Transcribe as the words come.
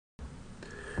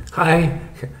Hi,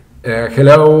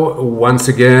 hello once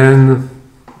again.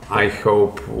 I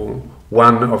hope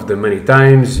one of the many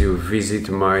times you visit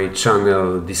my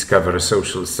channel Discover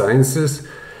Social Sciences.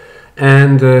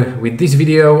 And with this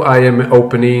video I am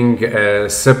opening a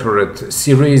separate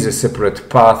series, a separate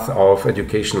path of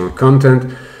educational content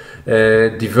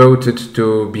devoted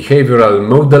to behavioral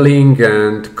modeling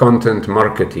and content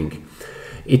marketing.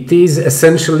 It is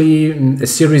essentially a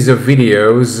series of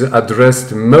videos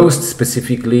addressed most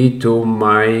specifically to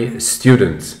my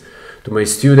students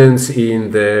in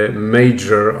the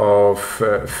major of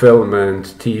film and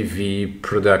TV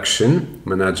production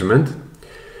management.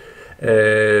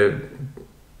 And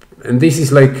this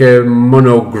is like a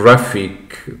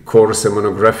monographic course, a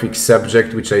monographic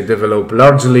subject which I develop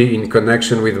largely in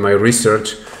connection with my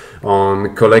research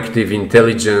on collective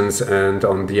intelligence and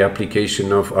on the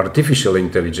application of artificial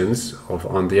intelligence,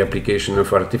 on the application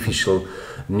of artificial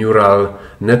neural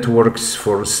networks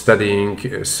for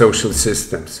studying social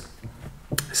systems.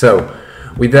 So,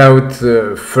 without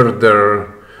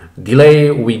further delay,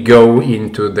 we go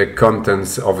into the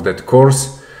contents of that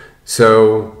course.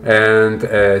 So, and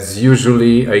as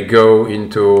usually, I go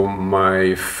into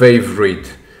my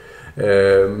favorite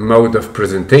mode of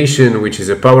presentation, which is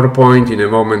a PowerPoint. In a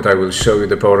moment I will show you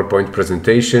the PowerPoint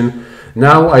presentation.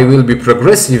 Now I will be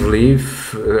progressively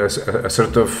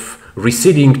sort of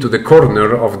receding to the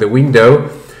corner of the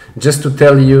window, just to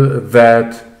tell you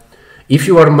that if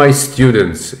you are my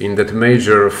students in that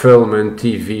major film and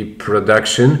TV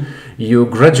production, you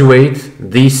graduate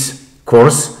this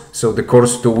course, so the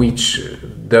course to which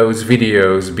those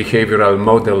videos, behavioral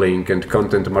modeling and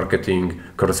content marketing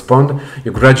correspond,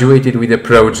 you graduated with a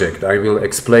project. I will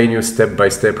explain you step by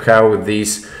step how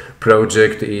this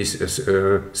project is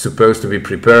supposed to be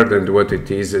prepared and what it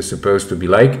is supposed to be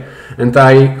like. And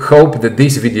I hope that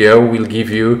this video will give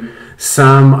you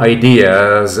some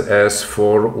ideas as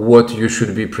for what you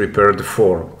should be prepared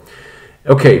for.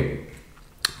 Okay,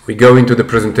 we go into the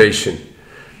presentation.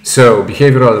 So,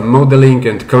 behavioral modeling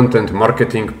and content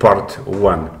marketing part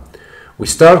 1. We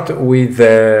start with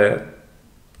the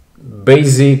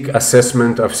basic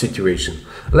assessment of situation.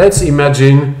 Let's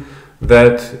imagine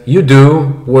that you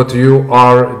do what you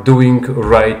are doing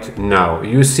right now.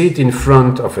 You sit in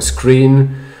front of a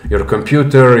screen, your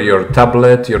computer, your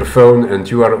tablet, your phone, and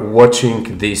you are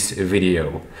watching this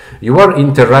video. You are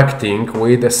interacting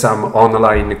with some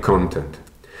online content.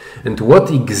 And what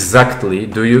exactly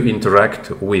do you interact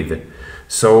with?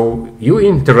 So you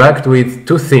interact with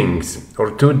two things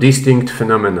or two distinct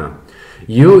phenomena.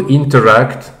 You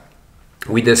interact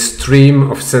with a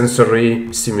stream of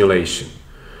sensory stimulation.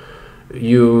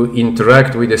 You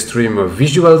interact with a stream of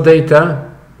visual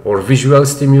data or visual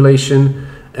stimulation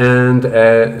and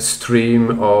a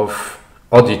stream of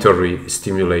auditory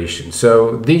stimulation.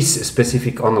 So this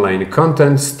specific online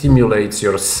content stimulates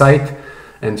your sight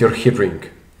and your hearing.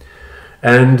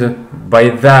 And by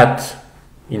that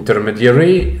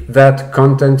intermediary, that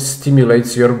content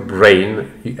stimulates your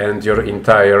brain and your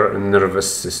entire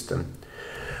nervous system.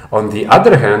 On the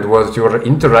other hand, what you are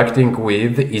interacting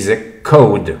with is a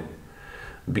code,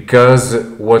 because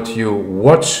what you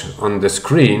watch on the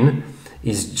screen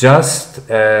is just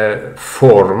a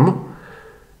form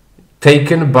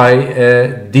taken by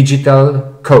a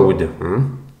digital code.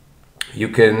 You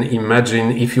can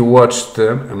imagine, if you watched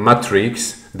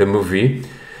Matrix, the movie,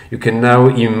 you can now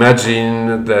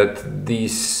imagine that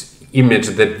this image,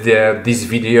 this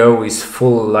video is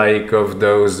full like of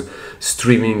those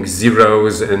streaming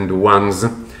zeros and ones.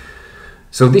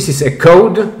 So this is a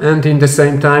code, and in the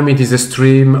same time it is a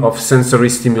stream of sensory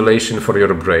stimulation for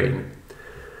your brain.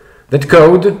 That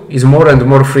code is more and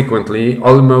more frequently,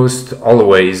 almost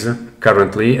always,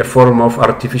 currently, a form of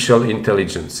artificial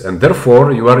intelligence, and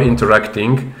therefore you are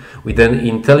interacting with an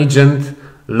intelligent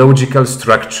logical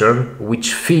structure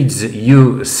which feeds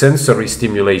you sensory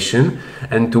stimulation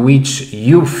and to which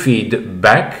you feed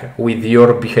back with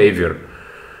your behavior.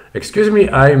 Excuse me,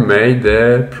 I made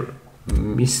a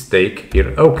mistake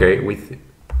here. Okay, with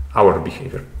our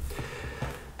behavior.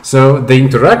 So the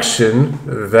interaction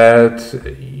that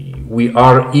we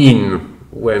are in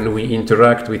when we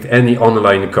interact with any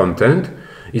online content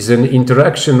is an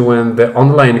interaction when the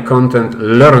online content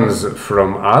learns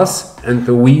from us and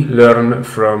we learn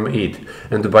from it.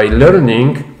 And by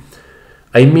learning,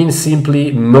 I mean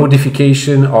simply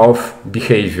modification of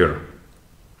behavior.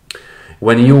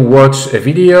 When you watch a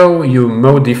video, you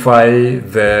modify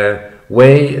the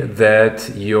way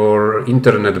that your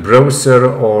internet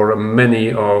browser or many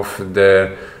of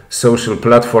the social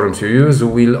platforms you use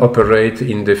will operate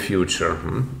in the future.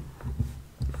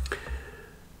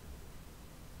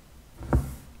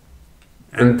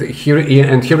 And here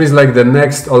is like the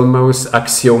next almost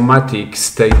axiomatic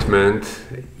statement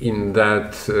in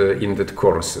that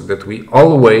course, that we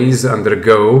always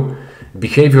undergo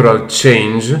behavioral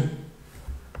change.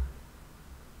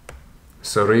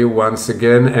 Sorry, once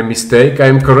again, a mistake.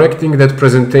 I'm correcting that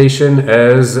presentation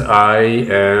as I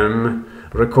am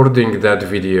recording that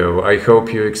video. I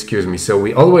hope you excuse me. So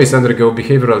we always undergo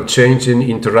behavioral change in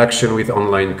interaction with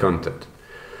online content.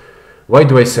 Why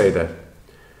do I say that?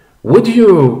 Would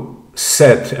you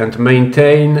set and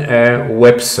maintain a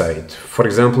website, for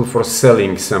example, for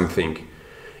selling something,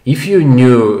 if you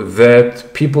knew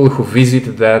that people who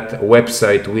visit that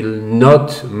website will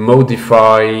not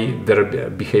modify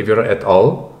their behavior at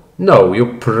all? No,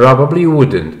 you probably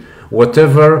wouldn't.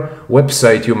 Whatever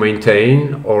website you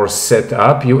maintain or set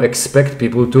up, you expect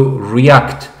people to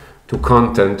react to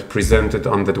content presented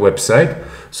on that website.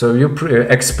 So you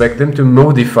expect them to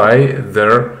modify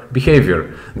their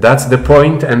behavior. That's the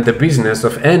point and the business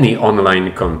of any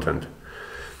online content.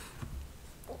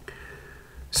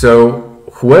 So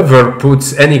whoever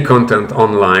puts any content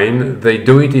online, they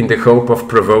do it in the hope of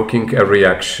provoking a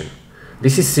reaction.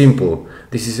 This is simple.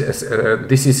 This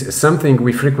is something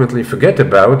we frequently forget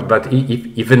about, but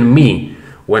even me,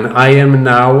 when I am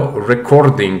now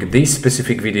recording this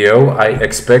specific video, I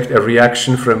expect a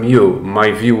reaction from you,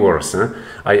 my viewers.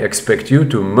 I expect you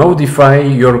to modify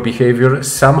your behavior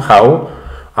somehow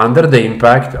under the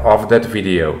impact of that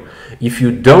video. If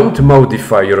you don't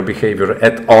modify your behavior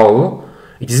at all,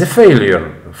 it is a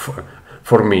failure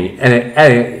for me.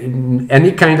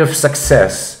 Any kind of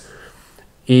success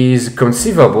is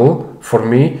conceivable for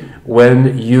me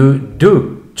when you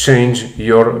do change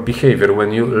your behavior,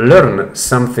 when you learn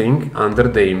something under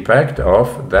the impact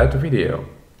of that video.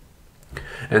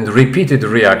 And repeated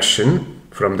reaction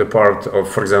from the part of,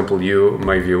 for example, you,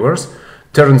 my viewers,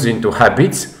 turns into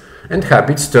habits, and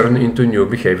habits turn into new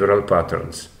behavioral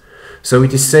patterns. So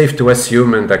it is safe to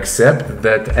assume and accept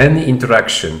that any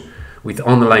interaction with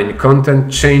online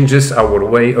content changes our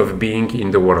way of being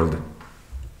in the world.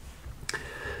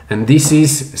 And this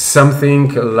is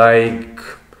something like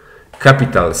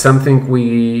capital, something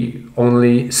we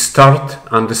only start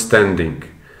understanding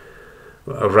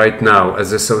right now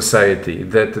as a society,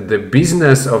 that the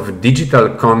business of digital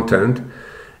content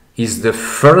is the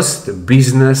first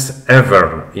business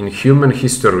ever in human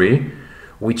history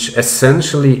which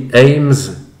essentially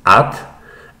aims at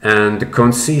and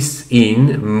consists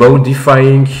in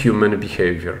modifying human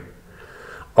behavior.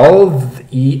 All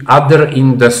the other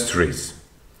industries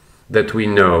that we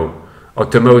know,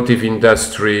 automotive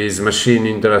industries, machine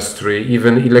industry,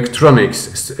 even electronics,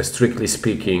 strictly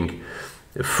speaking,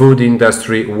 food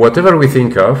industry, whatever we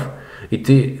think of,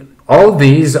 all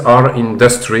these are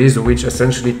industries which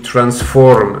essentially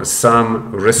transform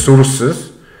some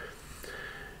resources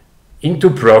into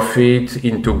profit,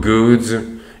 into goods,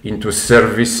 into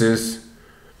services.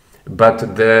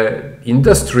 But the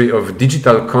industry of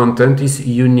digital content is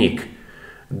unique.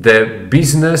 The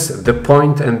business, the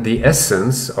point and the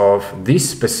essence of this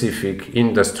specific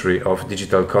industry of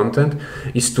digital content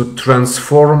is to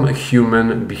transform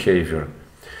human behavior.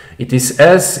 It is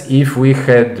as if we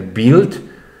had built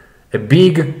a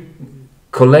big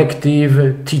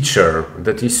collective teacher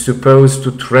that is supposed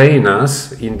to train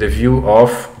us in the view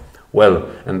of, well,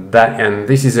 and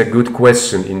this is a good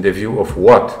question, in the view of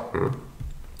what?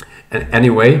 And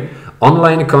anyway,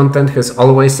 online content has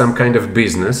always some kind of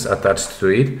business attached to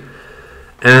it,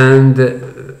 and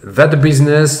that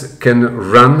business can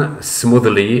run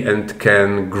smoothly and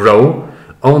can grow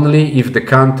only if the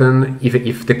content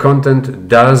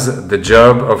does the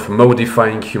job of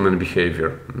modifying human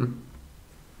behavior.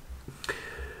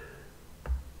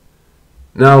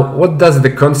 Now, what does the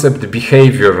concept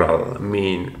behavioral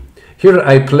mean? Here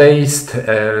I placed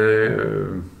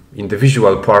in the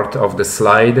visual part of the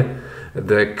slide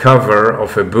the cover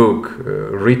of a book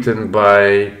written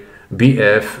by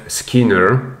B.F.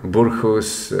 Skinner,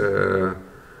 Burhus,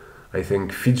 I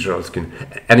think Fitzgerald Skinner.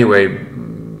 Anyway,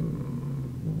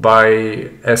 by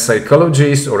a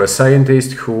psychologist or a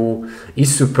scientist who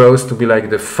is supposed to be like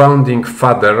the founding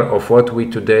father of what we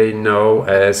today know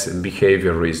as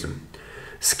behaviorism.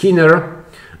 Skinner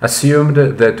assumed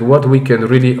that what we can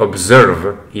really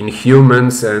observe in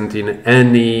humans and in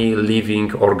any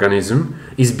living organism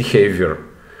is behavior.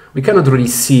 We cannot really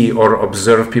see or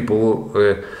observe people,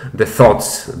 the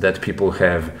thoughts that people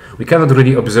have. We cannot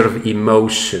really observe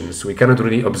emotions. We cannot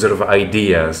really observe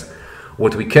ideas.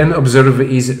 What we can observe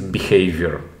is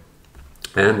behavior.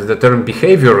 And the term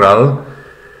behavioral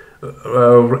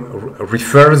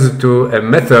refers to a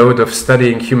method of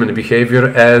studying human behavior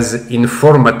as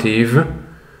informative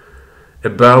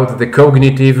about the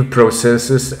cognitive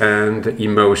processes and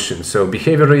emotions. So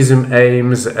behaviorism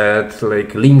aims at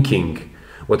like linking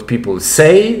what people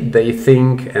say, they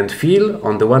think and feel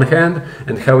on the one hand,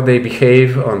 and how they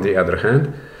behave on the other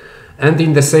hand. And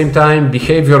in the same time,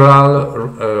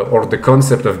 behavioral, or the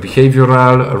concept of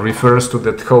behavioral, refers to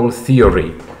that whole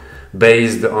theory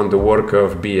based on the work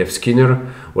of B.F. Skinner,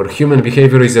 where human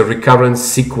behavior is a recurrent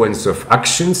sequence of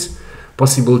actions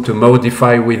possible to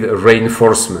modify with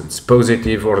reinforcements,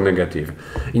 positive or negative.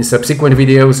 In subsequent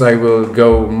videos, I will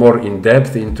go more in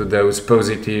depth into those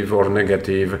positive or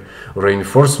negative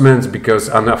reinforcements, because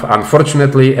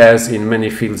unfortunately, as in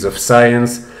many fields of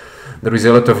science, there is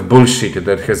a lot of bullshit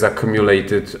that has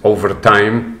accumulated over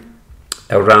time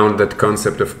around that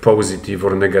concept of positive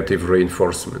or negative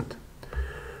reinforcement.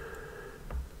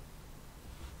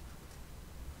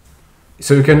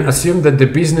 So you can assume that the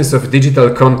business of digital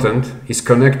content is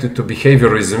connected to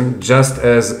behaviorism just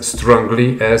as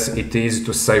strongly as it is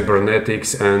to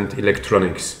cybernetics and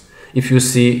electronics. If you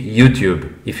see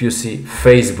YouTube, if you see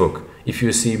Facebook, if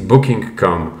you see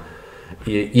Booking.com,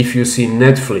 if you see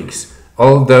Netflix,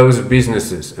 all those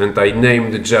businesses, and I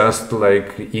named just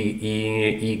like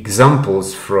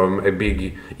examples from a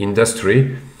big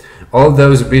industry, all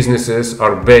those businesses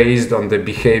are based on the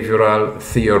behavioral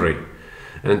theory.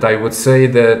 And I would say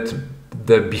that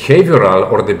the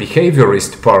behavioral or the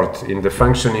behaviorist part in the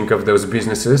functioning of those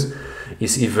businesses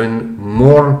is even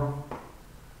more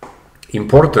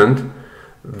important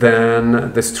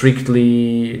than the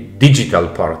strictly digital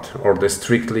part or the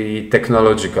strictly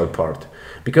technological part.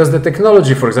 Because the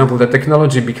technology, for example, the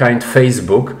technology behind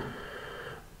Facebook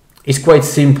is quite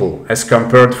simple as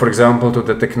compared, for example, to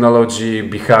the technology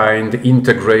behind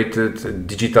integrated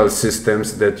digital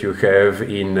systems that you have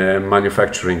in a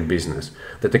manufacturing business.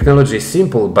 The technology is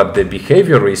simple, but the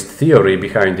behaviorist theory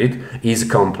behind it is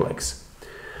complex.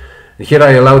 And here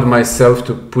I allowed myself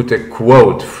to put a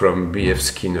quote from B.F.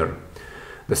 Skinner.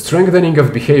 The strengthening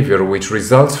of behavior which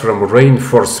results from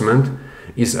reinforcement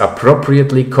is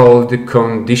appropriately called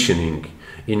conditioning.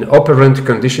 In operant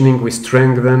conditioning, we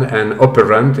strengthen an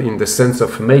operand in the sense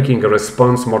of making a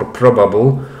response more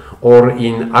probable, or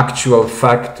in actual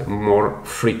fact more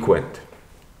frequent.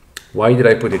 Why did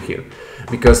I put it here?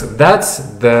 Because that's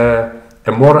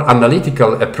a more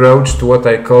analytical approach to what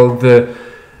I call the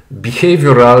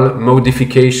behavioral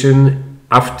modification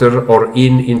after or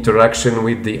in interaction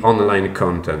with the online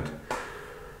content.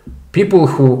 People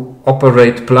who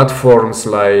operate platforms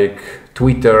like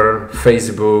Twitter,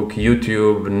 Facebook,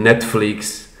 YouTube,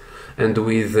 Netflix, and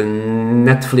with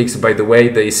Netflix, by the way,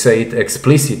 they say it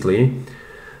explicitly,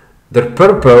 their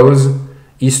purpose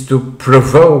is to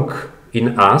provoke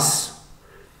in us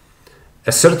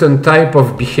a certain type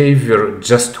of behavior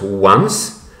just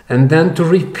once, and then to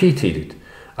repeat it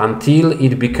until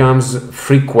it becomes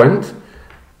frequent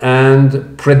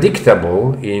and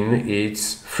predictable in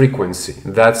its frequency.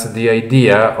 That's the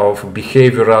idea of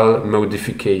behavioral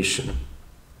modification.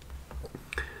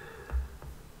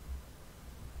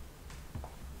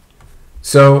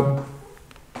 So,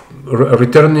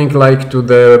 returning like to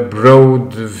the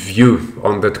broad view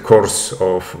on that course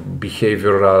of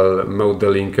behavioral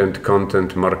modeling and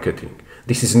content marketing.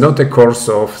 This is not a course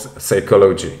of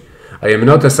psychology. I am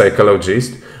not a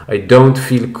psychologist. I don't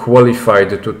feel qualified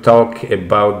to talk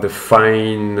about the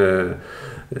fine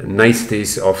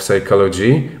niceties of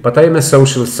psychology, but I am a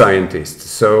social scientist.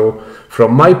 So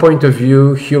from my point of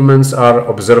view, humans are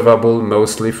observable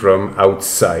mostly from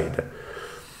outside.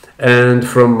 And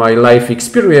from my life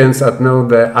experience, I know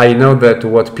that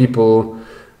what people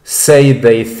say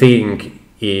they think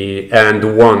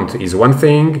and want is one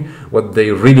thing, what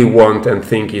they really want and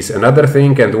think is another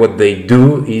thing, and what they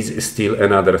do is still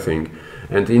another thing.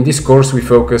 And in this course, we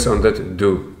focus on that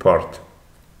do part.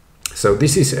 So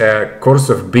this is a course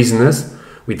of business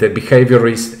with a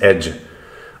behaviorist edge.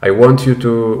 I want you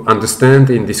to understand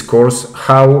in this course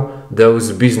how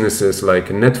those businesses like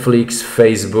Netflix,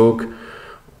 Facebook,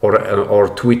 or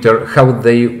Twitter, how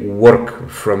they work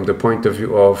from the point of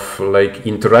view of like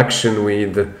interaction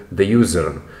with the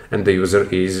user, and the user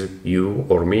is you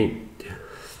or me.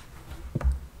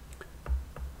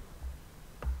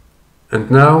 And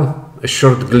now a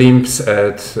short glimpse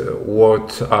at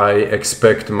what I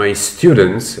expect my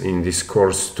students in this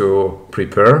course to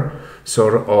prepare.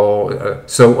 So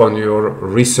on your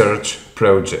research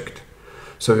project.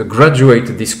 So you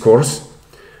graduate this course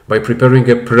by preparing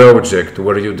a project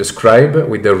where you describe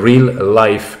with a real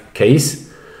life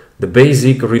case the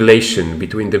basic relation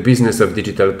between the business of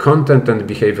digital content and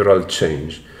behavioral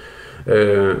change.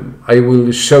 I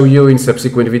will show you in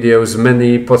subsequent videos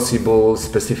many possible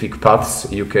specific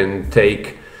paths you can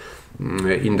take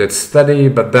in that study,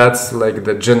 but that's like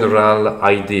the general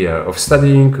idea of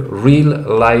studying real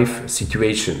life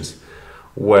situations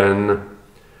when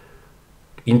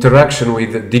interaction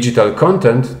with digital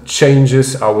content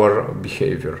changes our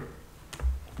behavior.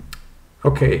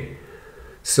 Okay,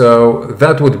 so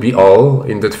that would be all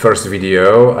in that first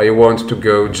video. I want to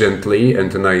go gently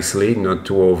and nicely, not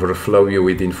to overflow you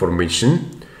with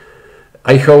information.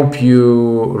 I hope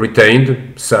you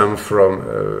retained some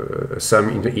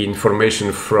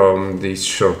information from this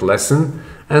short lesson.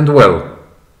 And well,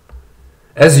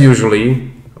 as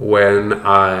usually, when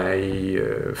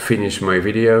I finish my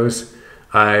videos,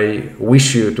 I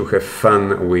wish you to have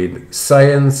fun with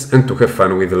science and to have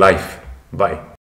fun with life. Bye.